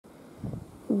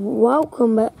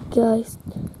Welcome back, guys,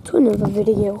 to another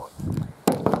video.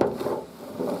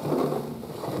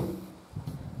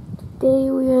 Today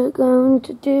we are going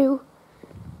to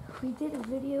we did a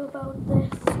video about this,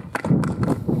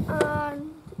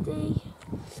 and today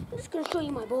I'm just going to show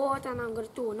you my board, and I'm going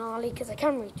to do an ollie, because I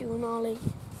can't really do an ollie.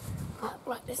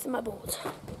 Right, this is my board.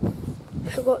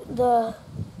 I got the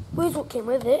wheels what came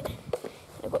with it,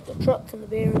 I got the trucks and the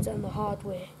bearings and the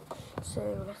hardware,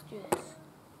 so let's do this.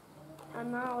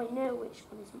 And now I know which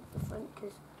one is the front,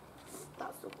 because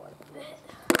that's the one bit.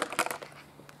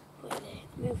 Wait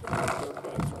there, move it a little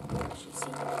bit so I can actually see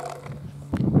it.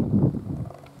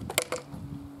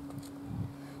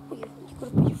 Well, you've got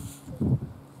to put your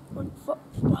front foot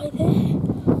right there,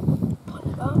 pull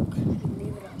it back, and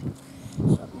leave it up.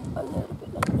 So a little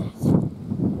bit like this.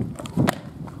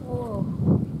 Whoa.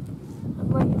 I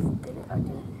might have did it, I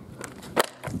didn't.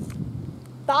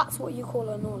 That's what you call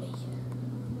an ollie.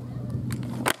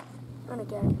 And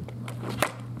again,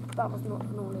 that was not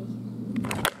an ollie.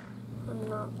 And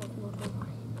that was not an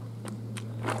ollie.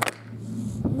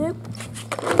 Nope.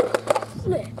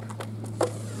 Flip.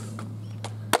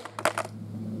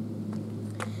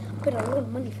 I paid a lot of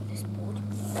money for this board,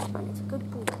 and it's a good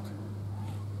board.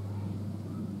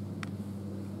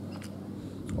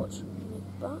 Watch, move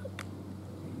that,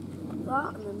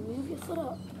 and then move your foot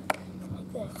up,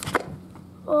 like this.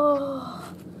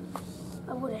 Oh,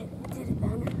 I would have did it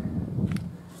then.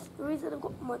 The reason I've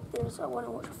got my there is I want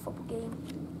to watch a football game.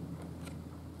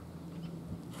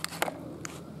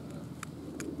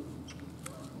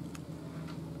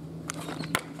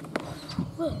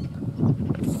 Look.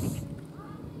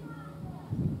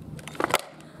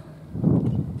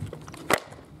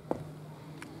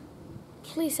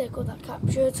 Please say I got that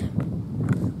captured.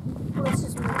 Let's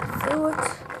just move through it.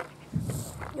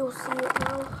 You'll see it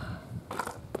now.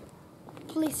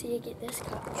 Please say I get this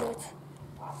captured.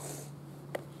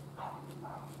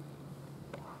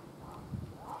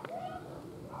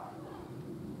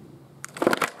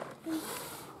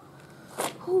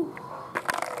 Whew.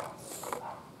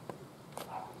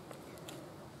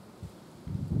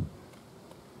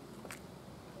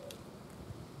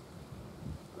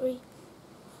 Three.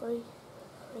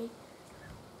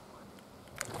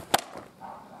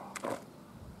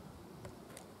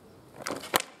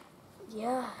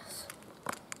 Yes.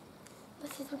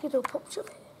 Let's see if we can do a pop shot.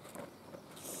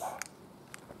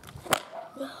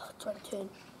 Try to turn.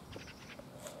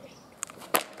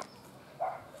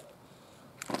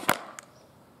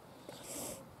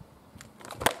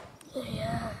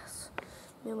 Yes.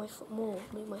 Make my foot more.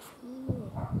 Make my foot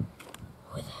more.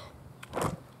 With it.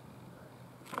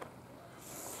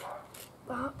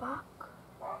 Back.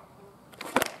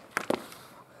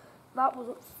 That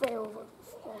wasn't fair over the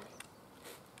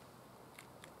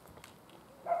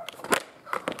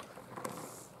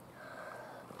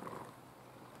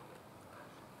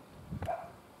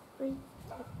Three.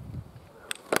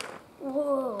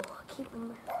 Whoa, keep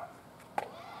them.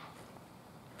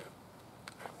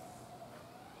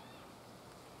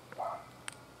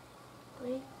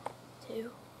 3,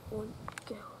 2, 1,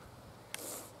 go.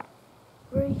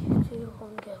 3, 2,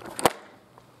 1, go.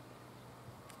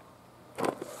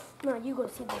 Now you gotta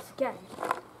see this again. You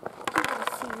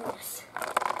gotta see this.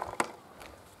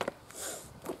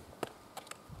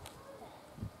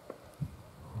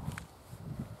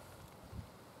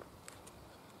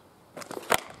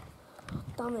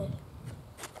 Damn it.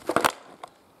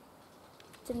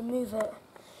 Didn't move it.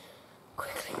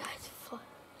 Quickly, guys.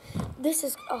 This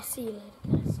is, I'll see you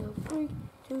later, guys. So 3,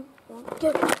 2, 1,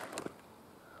 go.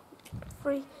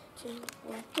 3, 2,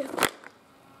 1, go.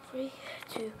 3,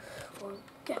 2, 1,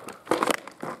 go.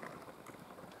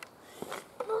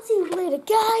 I'll see you later,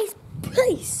 guys.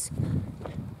 Please.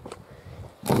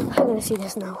 I'm gonna see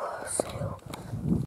this now. So.